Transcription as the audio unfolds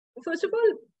first of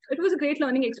all, it was a great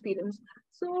learning experience.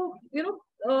 So,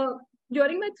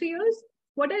 during my 3 years,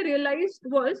 what I realized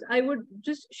was, I would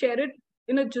just share it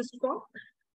in a gist form,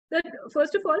 that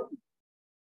first of all,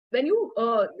 when you,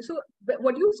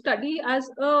 what you study as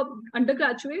a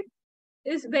undergraduate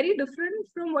is very different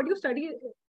from what you study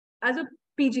as a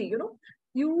PG.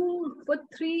 You, for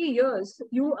 3 years,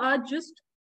 you are just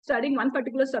studying one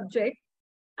particular subject,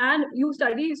 and you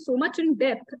study so much in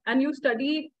depth, and you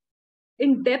study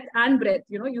in depth and breadth.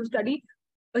 You study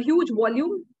a huge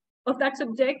volume of that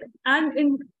subject, and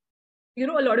in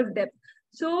a lot of depth.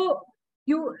 So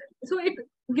it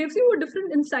gives you a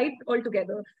different insight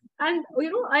altogether. And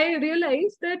I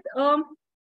realized that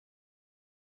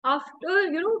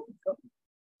after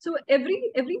so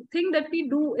everything that we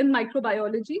do in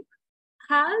microbiology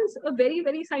has a very,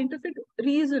 very scientific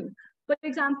reason. For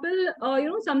example,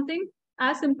 something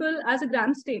as simple as a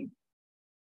gram stain.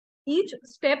 Each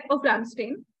step of gram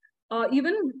stain,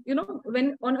 even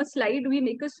when on a slide we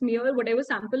make a smear, whatever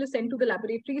sample is sent to the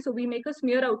laboratory, so we make a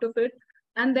smear out of it,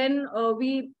 and then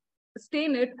we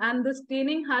stain it, and the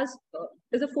staining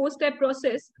is a 4-step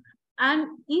process, and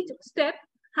each step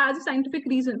has a scientific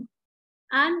reason.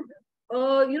 And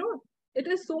it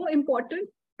is so important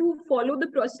to follow the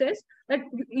process that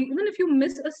even if you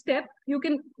miss a step, you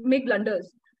can make blunders.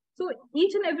 So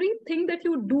each and everything that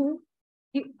you do,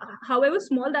 however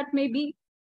small that may be,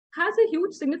 has a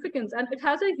huge significance, and it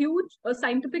has a huge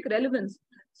scientific relevance.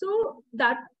 So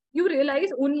that you realize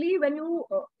only when you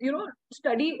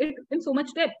study it in so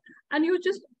much depth, and you're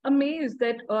just amazed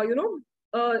that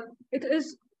it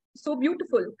is so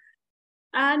beautiful.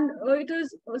 And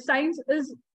science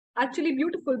is actually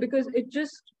beautiful because it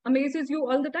just amazes you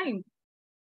all the time.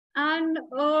 And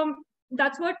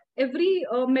that's what every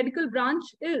medical branch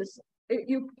is.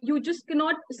 You just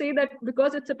cannot say that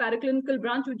because it's a paraclinical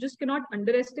branch, you just cannot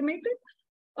underestimate it.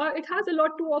 It has a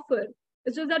lot to offer.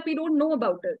 It's just that we don't know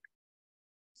about it.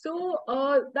 So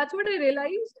that's what I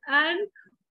realized. And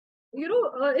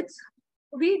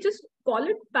we just call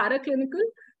it paraclinical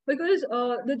because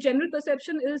the general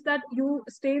perception is that you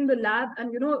stay in the lab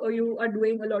and you are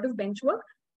doing a lot of bench work,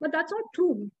 but that's not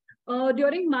true.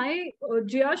 During my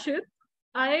JR-ship,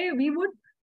 we would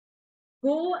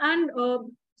go and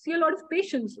see a lot of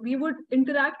patients. We would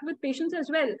interact with patients as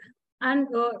well. And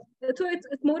so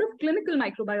it's more of clinical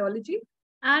microbiology.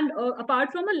 And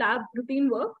apart from a lab routine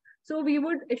work, so we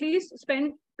would at least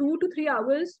spend 2 to 3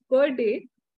 hours per day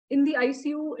in the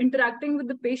ICU, interacting with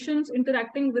the patients,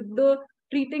 interacting with the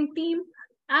treating team.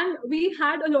 And we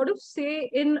had a lot of say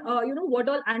in, what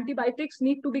all antibiotics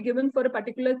need to be given for a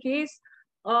particular case,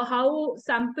 what all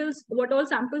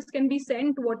samples can be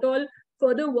sent, what all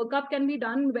further workup can be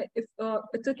done if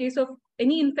it's a case of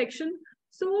any infection.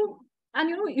 So,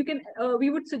 and we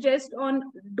would suggest on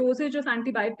dosage of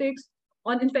antibiotics,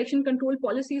 on infection control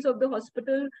policies of the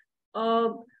hospital,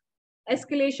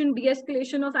 escalation,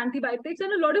 de-escalation of antibiotics,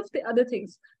 and a lot of the other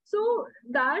things. So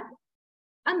that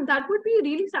would be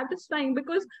really satisfying,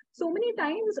 because so many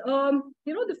times,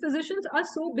 the physicians are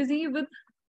so busy with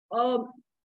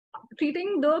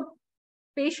treating the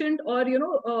patient or,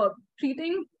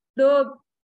 treating the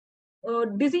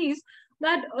disease,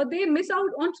 that they miss out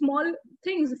on small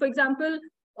things. For example,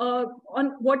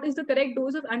 on what is the correct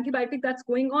dose of antibiotic that's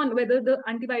going on, whether the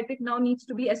antibiotic now needs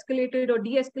to be escalated or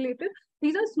de-escalated.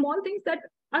 These are small things that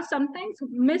are sometimes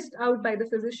missed out by the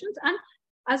physicians. And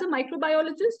as a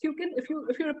microbiologist, you can, if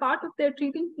you're a part of their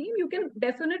treating team, you can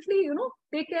definitely,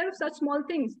 take care of such small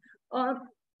things.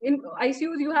 In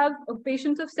ICUs, you have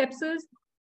patients of sepsis,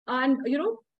 and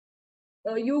you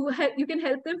can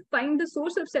help them find the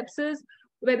source of sepsis,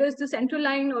 whether it's the central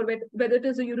line, or whether it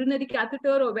is a urinary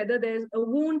catheter, or whether there's a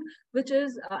wound which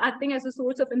is acting as a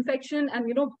source of infection,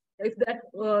 and if that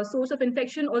source of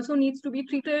infection also needs to be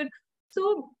treated.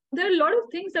 So there are a lot of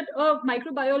things that a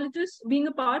microbiologist, being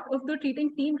a part of the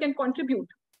treating team, can contribute.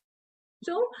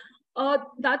 So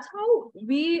that's how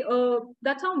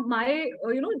my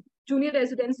junior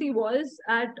residency was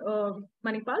at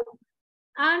Manipal.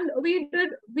 And we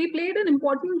played an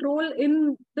important role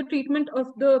in the treatment of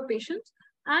the patients,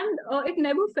 and it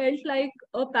never felt like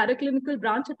a paraclinical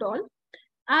branch at all.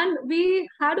 And we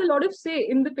had a lot of say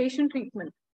in the patient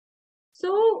treatment.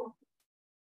 So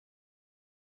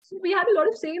we had a lot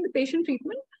of say in the patient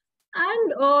treatment,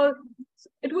 and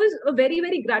it was a very,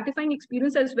 very gratifying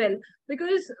experience as well,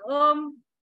 because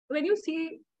when you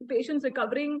see patients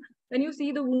recovering, when you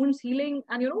see the wounds healing,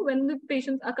 and when the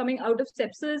patients are coming out of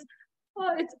sepsis,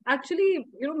 it's actually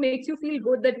makes you feel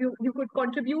good that you could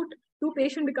contribute to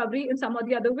patient recovery in some or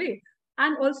the other way.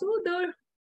 And also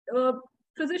the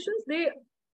physicians, they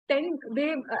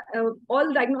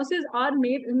all diagnoses are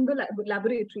made in the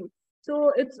laboratory.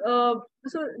 So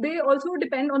so they also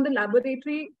depend on the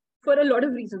laboratory for a lot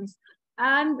of reasons.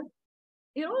 And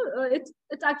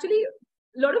it's actually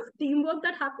a lot of teamwork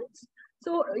that happens.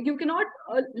 So you cannot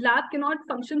lab cannot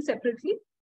function separately,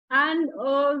 and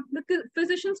the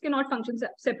physicians cannot function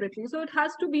separately. So it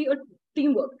has to be a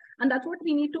teamwork, and that's what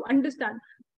we need to understand.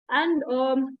 And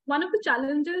one of the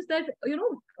challenges that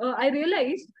I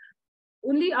realized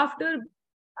only after,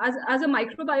 as a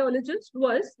microbiologist,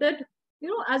 was that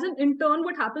as an intern,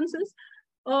 what happens is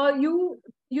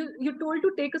you're told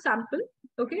to take a sample,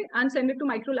 okay, and send it to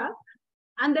microlab,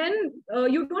 and then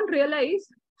you don't realize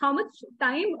how much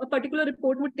time a particular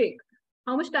report would take,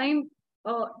 how much time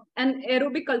an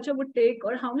aerobic culture would take,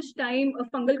 or how much time a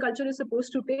fungal culture is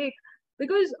supposed to take,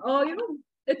 because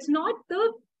it's not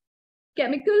the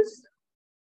chemicals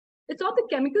it's not the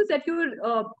chemicals that you're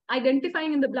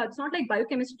identifying in the blood. It's not like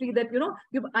biochemistry that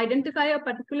you identify a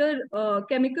particular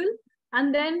chemical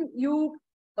and then you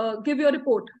give your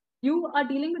report. You are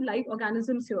dealing with live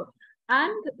organisms here,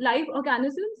 and live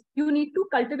organisms, you need to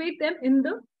cultivate them in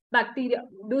the bacteria.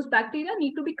 Those bacteria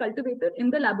need to be cultivated in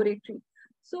the laboratory,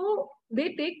 so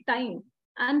they take time.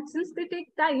 And since they take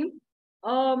time,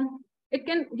 it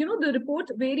can, the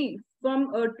reports vary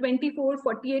from 24,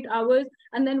 48 hours.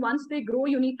 And then once they grow,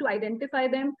 you need to identify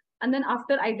them. And then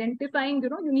after identifying,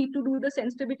 you need to do the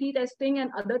sensitivity testing and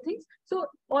other things. So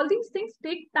all these things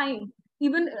take time.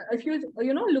 Even if you're,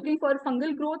 looking for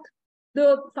fungal growth,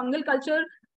 the fungal culture,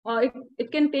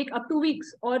 it can take up to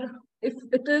weeks. Or if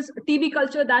it is TB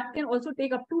culture, that can also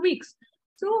take up to weeks.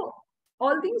 So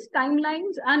all these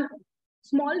timelines and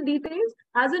small details,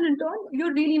 as an intern,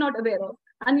 you're really not aware of.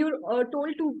 And you're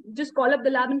told to just call up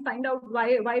the lab and find out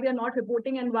why they're not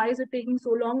reporting and why is it taking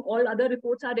so long. All other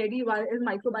reports are ready. Why is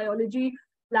microbiology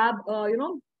lab,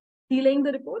 delaying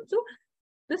the report? So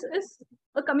this is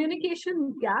a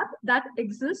communication gap that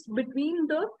exists between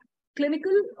the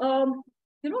clinical,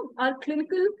 our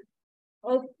clinical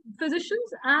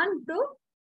physicians and the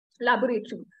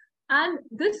laboratory. And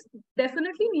this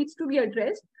definitely needs to be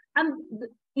addressed. And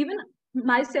even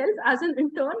myself as an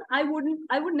intern, I would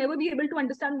never be able to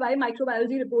understand why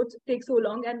microbiology reports take so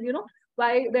long, and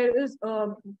why there is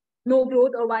no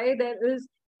growth, or why there is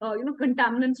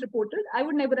contaminants reported. I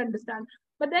would never understand.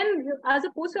 But then as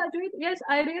a postgraduate, yes,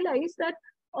 I realized that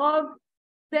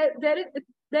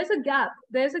there's a gap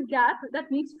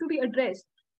that needs to be addressed.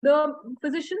 The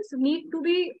physicians need to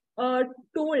be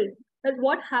told that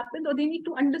what happened, or they need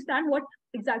to understand what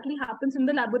exactly happens in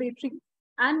the laboratory,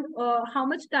 and how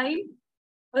much time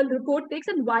a report takes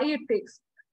and why it takes,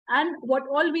 and what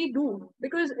all we do.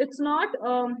 Because it's not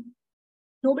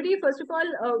nobody, first of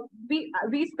all,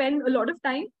 we spend a lot of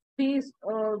time. We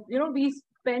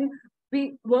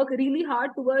we work really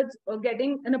hard towards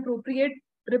getting an appropriate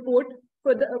report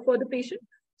for the patient.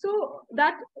 So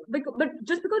that, but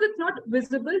just because it's not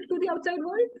visible to the outside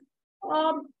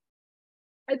world,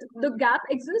 the gap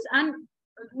exists, and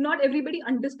not everybody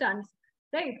understands,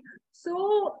 right?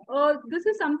 So this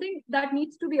is something that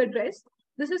needs to be addressed.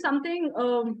 This is something,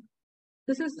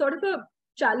 this is sort of a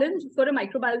challenge for a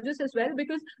microbiologist as well,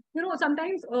 because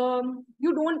sometimes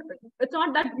it's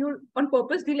not that you're on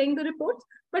purpose delaying the reports,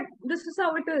 but this is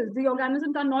how it is. The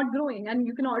organisms are not growing, and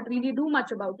you cannot really do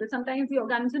much about it. Sometimes the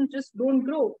organisms just don't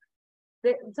grow.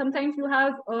 Sometimes you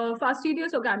have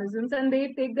fastidious organisms, and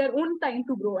they take their own time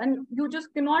to grow, and you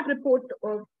just cannot report,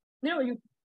 you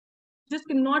just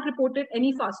cannot report it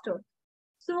any faster.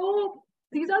 So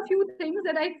these are few things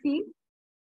that I feel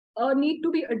need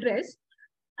to be addressed.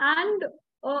 And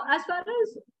as far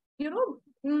as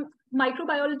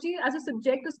microbiology as a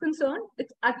subject is concerned,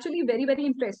 it's actually very, very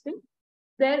interesting.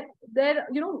 The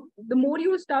more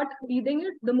you start reading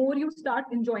it, the more you start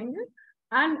enjoying it.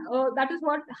 And that is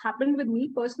what happened with me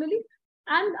personally.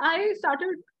 And I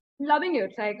started loving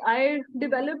it. Like, I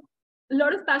developed a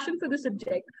lot of passion for the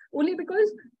subject, only because,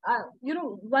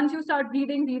 once you start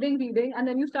reading, and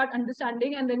then you start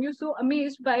understanding, and then you're so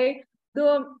amazed by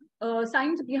the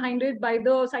science behind it, by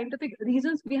the scientific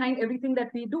reasons behind everything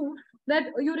that we do, that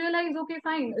you realize, okay,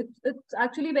 fine, it's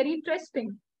actually very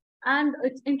interesting. And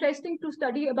it's interesting to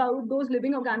study about those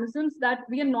living organisms that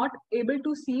we are not able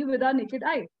to see with our naked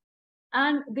eye.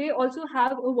 And they also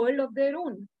have a world of their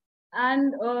own.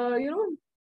 And,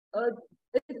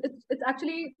 it's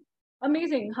actually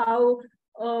amazing how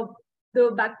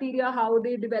the bacteria, how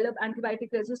they develop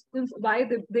antibiotic resistance, why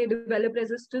they develop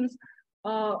resistance,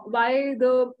 why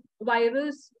the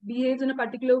virus behaves in a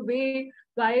particular way,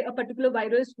 why a particular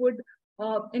virus would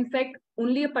infect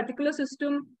only a particular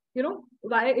system,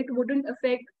 why it wouldn't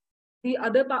affect the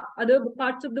other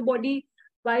parts of the body.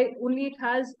 why only it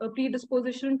has a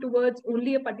predisposition towards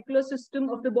only a particular system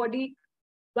of the body,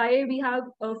 why we have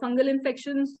fungal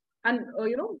infections, and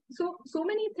so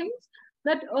many things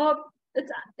that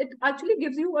it actually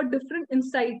gives you a different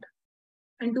insight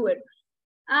into it.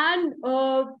 And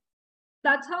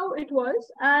that's how it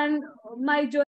was. And my journey